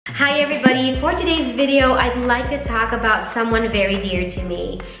Hi everybody, for today's video, I'd like to talk about someone very dear to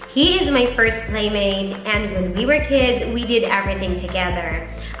me. He is my first playmate, and when we were kids, we did everything together.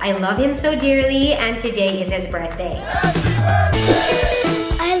 I love him so dearly, and today is his birthday.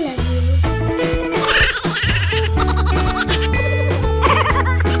 I love you.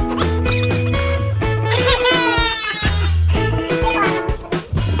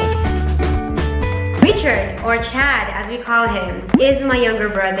 Richard, or Chad as we call him, is my younger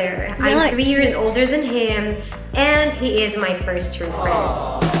brother. I'm 3 years older than him, and he is my first true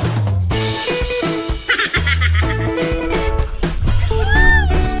friend.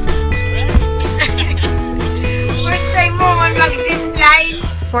 First time mo man mag-zipline.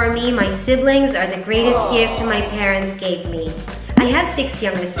 For me, my siblings are the greatest gift my parents gave me. I have 6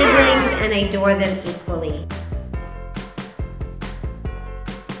 younger siblings, and I adore them equally.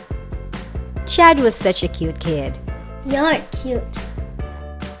 Chad was such a cute kid. You're cute.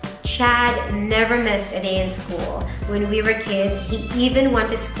 Chad never missed a day in school. When we were kids, he even went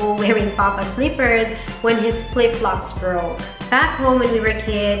to school wearing Papa slippers when his flip-flops broke. Back home when we were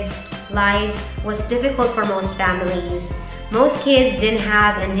kids, life was difficult for most families. Most kids didn't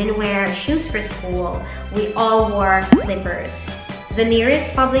have and didn't wear shoes for school. We all wore slippers. The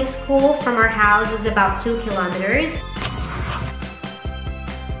nearest public school from our house was about 2 kilometers.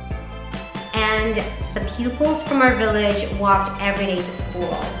 And the pupils from our village walked every day to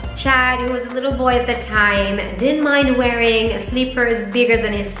school. Chad, who was a little boy at the time, didn't mind wearing slippers bigger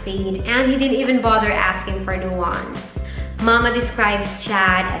than his feet, and he didn't even bother asking for new ones. Mama describes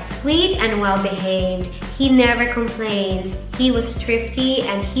Chad as sweet and well-behaved. He never complains. He was thrifty,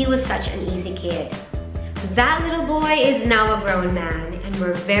 and he was such an easy kid. That little boy is now a grown man, and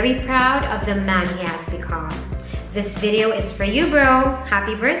we're very proud of the man he has become. This video is for you, bro.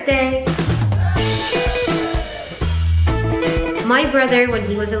 Happy birthday! My brother, when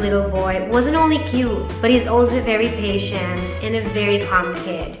he was a little boy, wasn't only cute, but he's also very patient and a very calm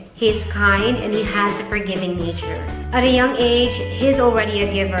kid. He's kind and he has a forgiving nature. At a young age, he's already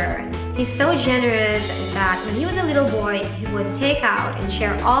a giver. He's so generous that when he was a little boy, he would take out and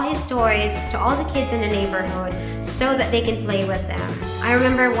share all his toys to all the kids in the neighborhood so that they can play with them. I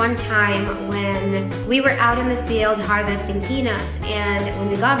remember one time when we were out in the field harvesting peanuts, and when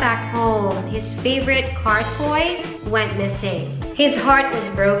we got back home, his favorite car toy went missing. His heart was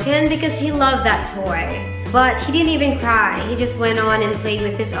broken because he loved that toy. But he didn't even cry. He just went on and played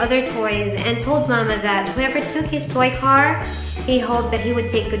with his other toys and told Mama that whoever took his toy car, he hoped that he would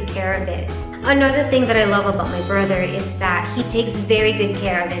take good care of it. Another thing that I love about my brother is that he takes very good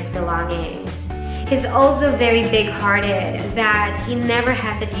care of his belongings. He's also very big-hearted, that he never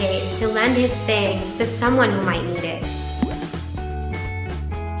hesitates to lend his things to someone who might need it.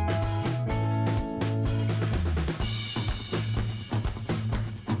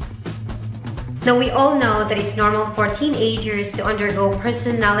 Now, we all know that it's normal for teenagers to undergo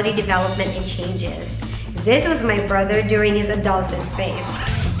personality development and changes. This was my brother during his adolescence phase.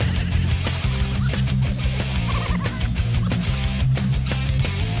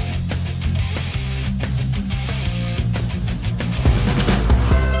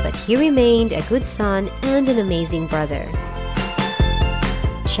 But he remained a good son and an amazing brother.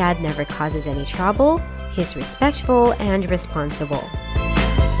 Chad never causes any trouble. He's respectful and responsible.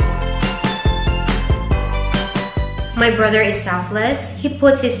 My brother is selfless. He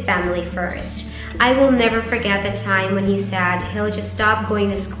puts his family first. I will never forget the time when he said he'll just stop going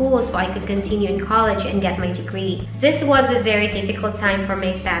to school so I could continue in college and get my degree. This was a very difficult time for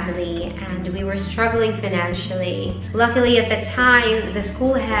my family, and we were struggling financially. Luckily, at the time, the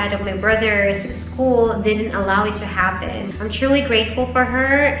school head of my brother's school didn't allow it to happen. I'm truly grateful for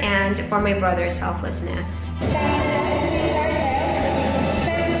her and for my brother's selflessness.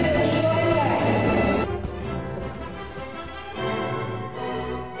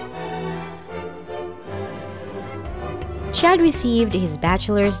 Chad received his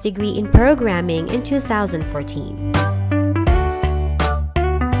bachelor's degree in programming in 2014.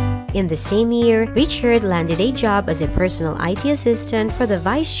 In the same year, Richard landed a job as a personal IT assistant for the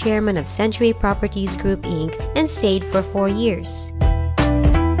vice chairman of Century Properties Group Inc. and stayed for 4 years.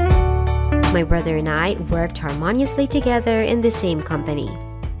 My brother and I worked harmoniously together in the same company.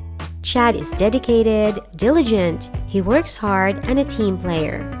 Chad is dedicated, diligent, he works hard, and a team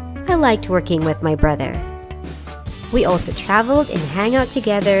player. I liked working with my brother. We also traveled and hang out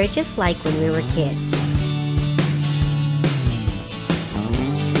together just like when we were kids.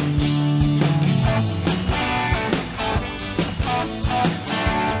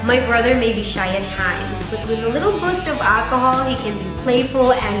 My brother may be shy at times, but with a little boost of alcohol, he can be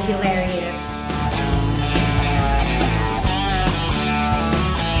playful and hilarious.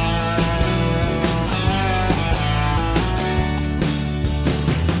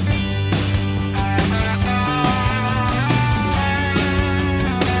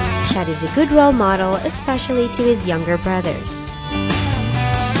 is a good role model, especially to his younger brothers.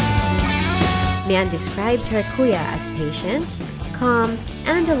 Mian describes her Kuya as patient, calm,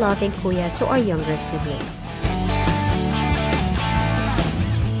 and a loving Kuya to our younger siblings.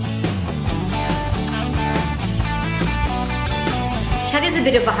 Chad is a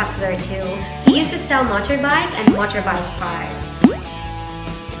bit of a hustler too. He used to sell motorbike and motorbike parts.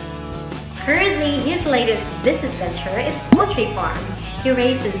 Currently, his latest business venture is poultry farm. He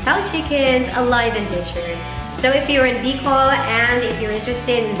raises and sells chickens alive and butchered. So if you're in Bicol and if you're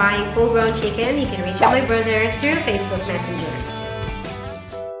interested in buying full-grown chicken, you can reach out my brother through Facebook Messenger.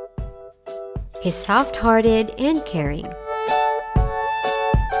 He's soft-hearted and caring.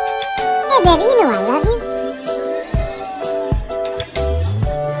 Hey baby, you know I love you.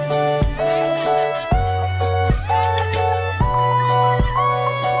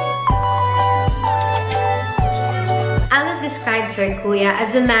 Describes her Kuya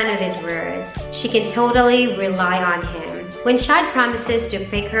as a man of his words. She can totally rely on him. When Chad promises to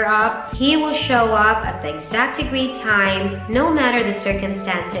pick her up, he will show up at the exact agreed time, no matter the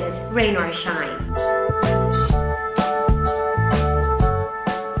circumstances, rain or shine.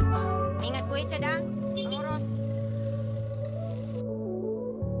 Ingat Kuya Chad ah. Oros.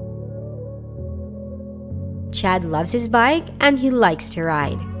 Chad loves his bike and he likes to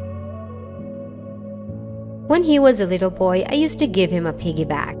ride. When he was a little boy, I used to give him a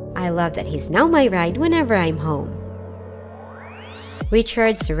piggyback. I love that he's now my ride whenever I'm home.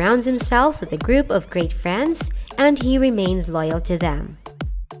 Richard surrounds himself with a group of great friends and he remains loyal to them.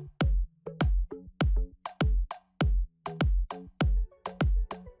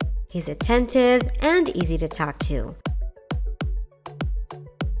 He's attentive and easy to talk to.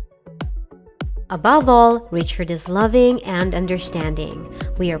 Above all, Richard is loving and understanding.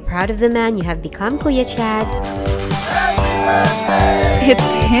 We are proud of the man you have become, Kuya Chad.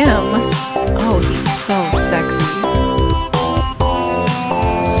 It's him. Oh, he's so sexy.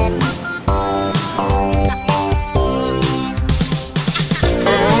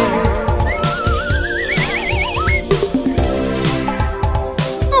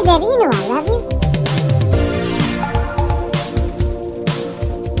 Hey baby, you know I love you.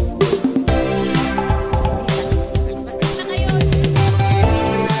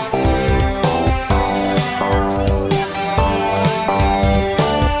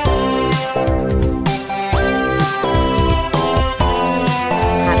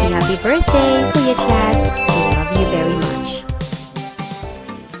 Happy birthday, Kuya Chad. We love you very much.